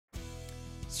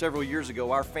Several years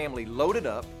ago, our family loaded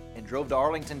up and drove to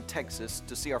Arlington, Texas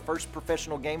to see our first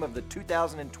professional game of the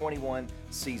 2021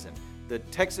 season, the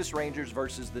Texas Rangers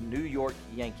versus the New York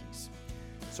Yankees.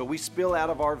 So we spill out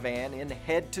of our van in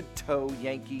head-to-toe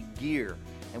Yankee gear,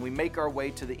 and we make our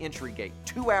way to the entry gate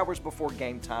 2 hours before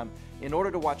game time in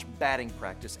order to watch batting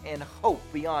practice and hope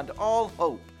beyond all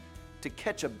hope to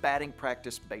catch a batting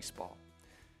practice baseball.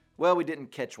 Well, we didn't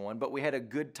catch one, but we had a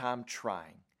good time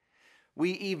trying.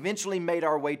 We eventually made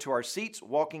our way to our seats,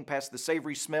 walking past the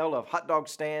savory smell of hot dog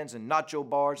stands and nacho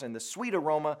bars and the sweet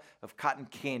aroma of cotton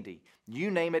candy. You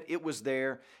name it, it was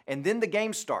there. And then the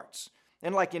game starts.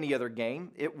 And like any other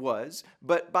game, it was.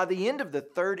 But by the end of the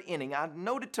third inning, I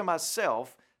noted to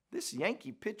myself, this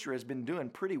Yankee pitcher has been doing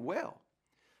pretty well.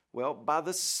 Well, by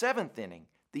the seventh inning,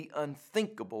 the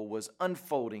unthinkable was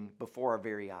unfolding before our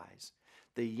very eyes.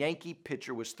 The Yankee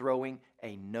pitcher was throwing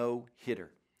a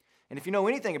no-hitter. And if you know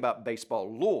anything about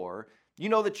baseball lore, you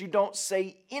know that you don't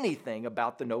say anything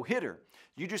about the no-hitter.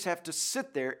 You just have to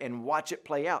sit there and watch it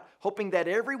play out, hoping that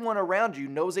everyone around you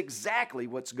knows exactly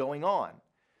what's going on.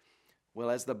 Well,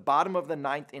 as the bottom of the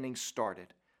ninth inning started,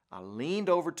 I leaned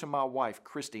over to my wife,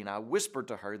 Christy, and I whispered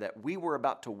to her that we were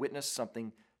about to witness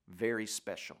something very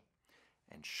special.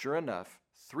 And sure enough,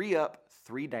 3 up,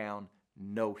 3 down,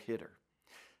 no-hitter.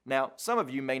 Now, some of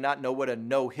you may not know what a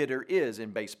no-hitter is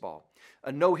in baseball.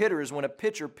 A no-hitter is when a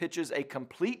pitcher pitches a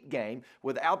complete game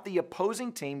without the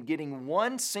opposing team getting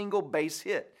one single base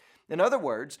hit. In other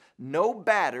words, no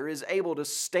batter is able to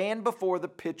stand before the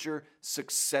pitcher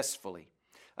successfully.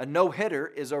 A no-hitter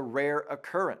is a rare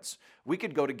occurrence. We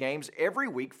could go to games every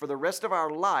week for the rest of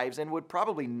our lives and would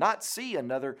probably not see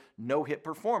another no-hit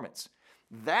performance.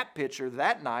 That pitcher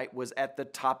that night was at the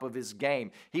top of his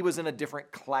game. He was in a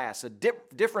different class, a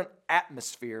different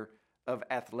atmosphere of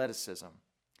athleticism.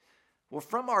 Well,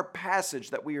 from our passage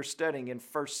that we are studying in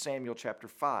 1 Samuel chapter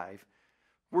 5,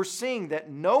 we're seeing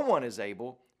that no one is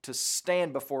able to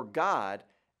stand before God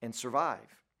and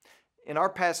survive. In our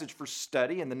passage for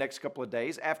study in the next couple of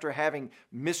days, after having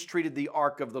mistreated the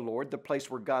ark of the Lord, the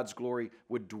place where God's glory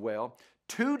would dwell,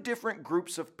 2 different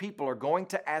groups of people are going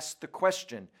to ask the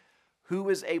question, who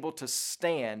is able to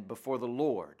stand before the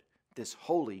Lord, this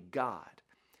holy God?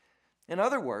 In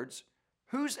other words,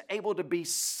 who's able to be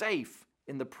safe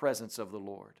in the presence of the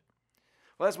Lord?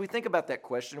 Well, as we think about that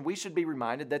question, we should be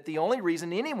reminded that the only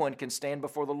reason anyone can stand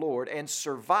before the Lord and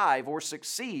survive or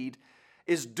succeed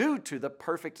is due to the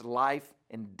perfect life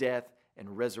and death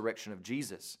and resurrection of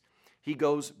Jesus. He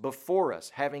goes before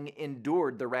us, having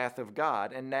endured the wrath of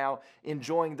God and now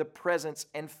enjoying the presence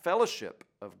and fellowship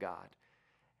of God.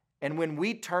 And when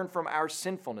we turn from our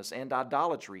sinfulness and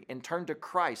idolatry and turn to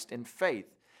Christ in faith,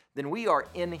 then we are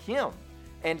in Him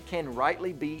and can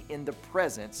rightly be in the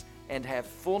presence and have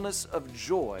fullness of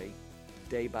joy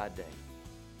day by day.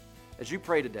 As you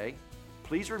pray today,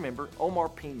 please remember Omar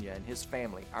Pena and his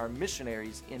family, our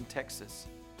missionaries in Texas.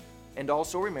 And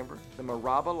also remember the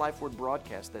Maraba Life Word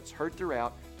broadcast that's heard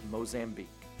throughout Mozambique.